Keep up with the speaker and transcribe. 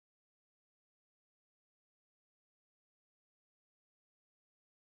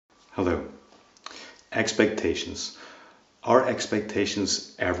Hello. Expectations. Are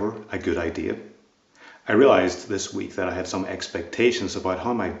expectations ever a good idea? I realized this week that I had some expectations about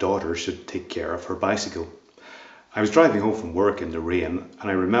how my daughter should take care of her bicycle. I was driving home from work in the rain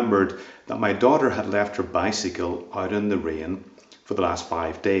and I remembered that my daughter had left her bicycle out in the rain for the last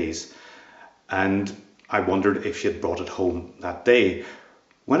 5 days, and I wondered if she had brought it home that day.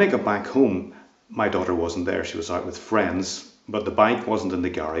 When I got back home, my daughter wasn't there. She was out with friends, but the bike wasn't in the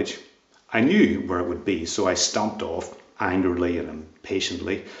garage. I knew where it would be, so I stomped off angrily and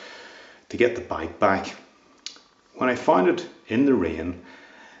impatiently to get the bike back. When I found it in the rain,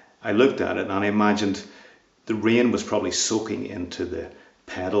 I looked at it and I imagined the rain was probably soaking into the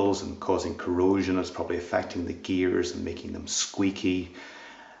pedals and causing corrosion. It's probably affecting the gears and making them squeaky.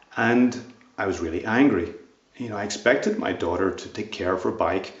 And I was really angry. I expected my daughter to take care of her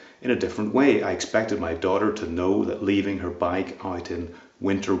bike in a different way. I expected my daughter to know that leaving her bike out in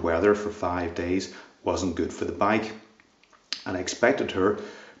winter weather for 5 days wasn't good for the bike. And I expected her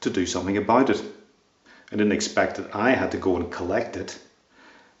to do something about it. I didn't expect that I had to go and collect it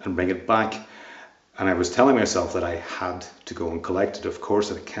and bring it back. And I was telling myself that I had to go and collect it. Of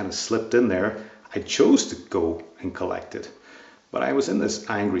course, it kind of slipped in there. I chose to go and collect it. But I was in this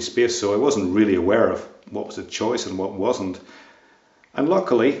angry space, so I wasn't really aware of what was a choice and what wasn't. And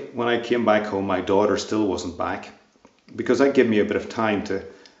luckily, when I came back home, my daughter still wasn't back, because that gave me a bit of time to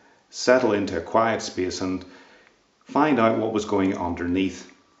settle into a quiet space and find out what was going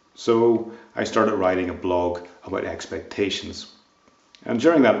underneath. So I started writing a blog about expectations. And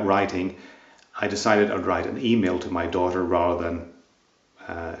during that writing, I decided I'd write an email to my daughter rather than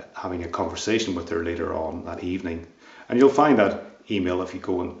having a conversation with her later on that evening. And you'll find that email if you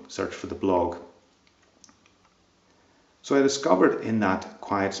go and search for the blog. So I discovered in that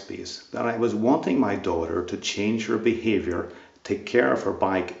quiet space that I was wanting my daughter to change her behavior, take care of her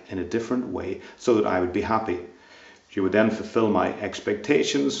bike in a different way so that I would be happy. She would then fulfill my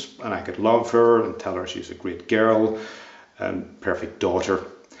expectations and I could love her and tell her she's a great girl and perfect daughter.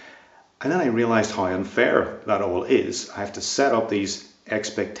 And then I realized how unfair that all is. I have to set up these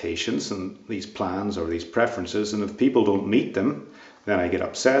expectations and these plans or these preferences, and if people don't meet them, then I get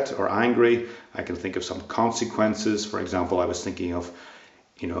upset or angry. I can think of some consequences. For example, I was thinking of,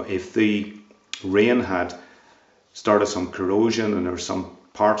 if the rain had started some corrosion and there were some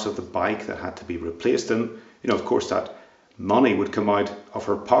parts of the bike that had to be replaced, and of course that money would come out of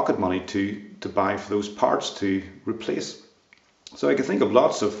her pocket money to buy for those parts to replace. So I could think of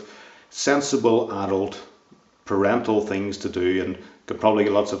lots of sensible adult parental things to do, and could probably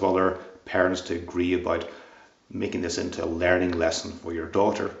get lots of other parents to agree about making this into a learning lesson for your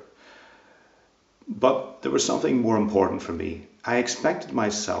daughter. But there was something more important for me. I expected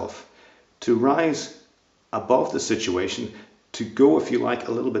myself to rise above the situation, to go, if you like,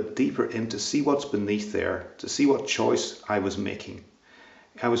 a little bit deeper in, to see what's beneath there, to see what choice I was making.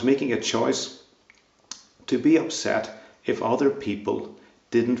 I was making a choice to be upset if other people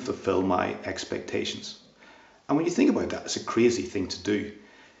didn't fulfill my expectations. And when you think about that, it's a crazy thing to do.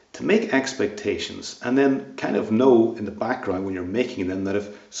 To make expectations and then kind of know in the background when you're making them that if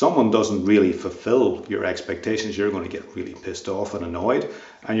someone doesn't really fulfill your expectations, you're going to get really pissed off and annoyed,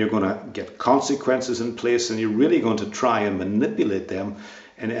 and you're going to get consequences in place, and you're really going to try and manipulate them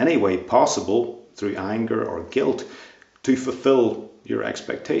in any way possible through anger or guilt to fulfill your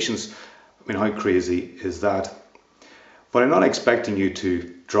expectations. I mean, how crazy is that? But I'm not expecting you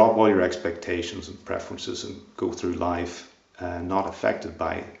to drop all your expectations and preferences and go through life not affected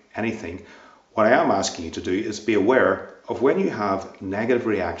by anything. What I am asking you to do is be aware of when you have negative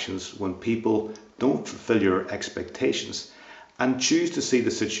reactions, when people don't fulfill your expectations, and choose to see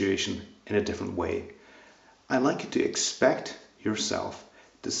the situation in a different way. I'd like you to expect yourself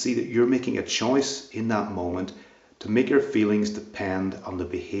to see that you're making a choice in that moment to make your feelings depend on the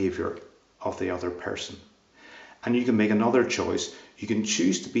behavior of the other person. And you can make another choice. You can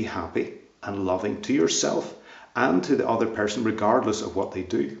choose to be happy and loving to yourself and to the other person, regardless of what they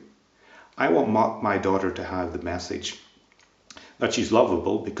do. I want my daughter to have the message that she's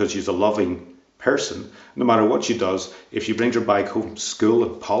lovable because she's a loving person. No matter what she does, if she brings her bike home from school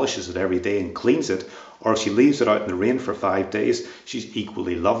and polishes it every day and cleans it, or if she leaves it out in the rain for 5 days, she's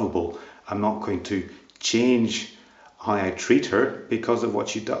equally lovable. I'm not going to change how I treat her because of what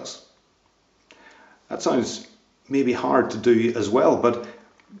she does. That sounds maybe hard to do as well, but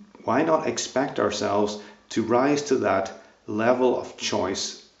why not expect ourselves to rise to that level of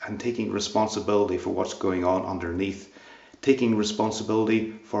choice and taking responsibility for what's going on underneath, taking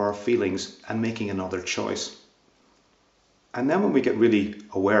responsibility for our feelings and making another choice. And then when we get really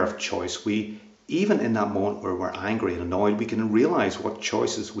aware of choice, we even in that moment where we're angry and annoyed, we can realize what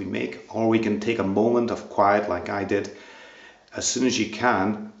choices we make, or we can take a moment of quiet like I did as soon as you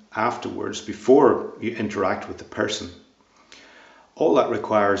can afterwards before you interact with the person. All that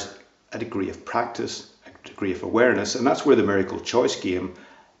requires a degree of practice, a degree of awareness, and that's where the Miracle Choice game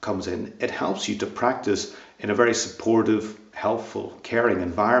comes in. It helps you to practice in a very supportive, helpful, caring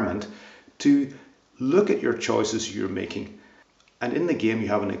environment to look at your choices you're making. And in the game you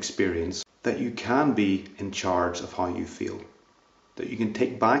have an experience that you can be in charge of how you feel, that you can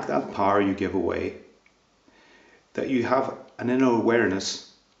take back that power you give away, that you have an inner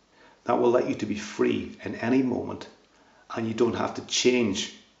awareness that will let you to be free in any moment, and you don't have to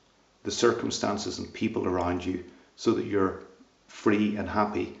change the circumstances and people around you so that you're free and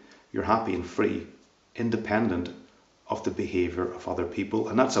happy. You're happy and free, independent of the behavior of other people.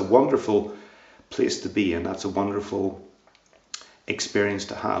 And that's a wonderful place to be in. That's a wonderful experience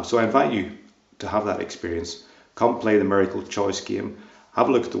to have. So I invite you to have that experience. Come play the Miracle Choice game. Have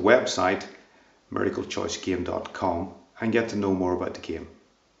a look at the website, miraclechoicegame.com, and get to know more about the game.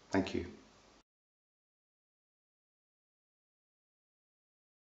 Thank you.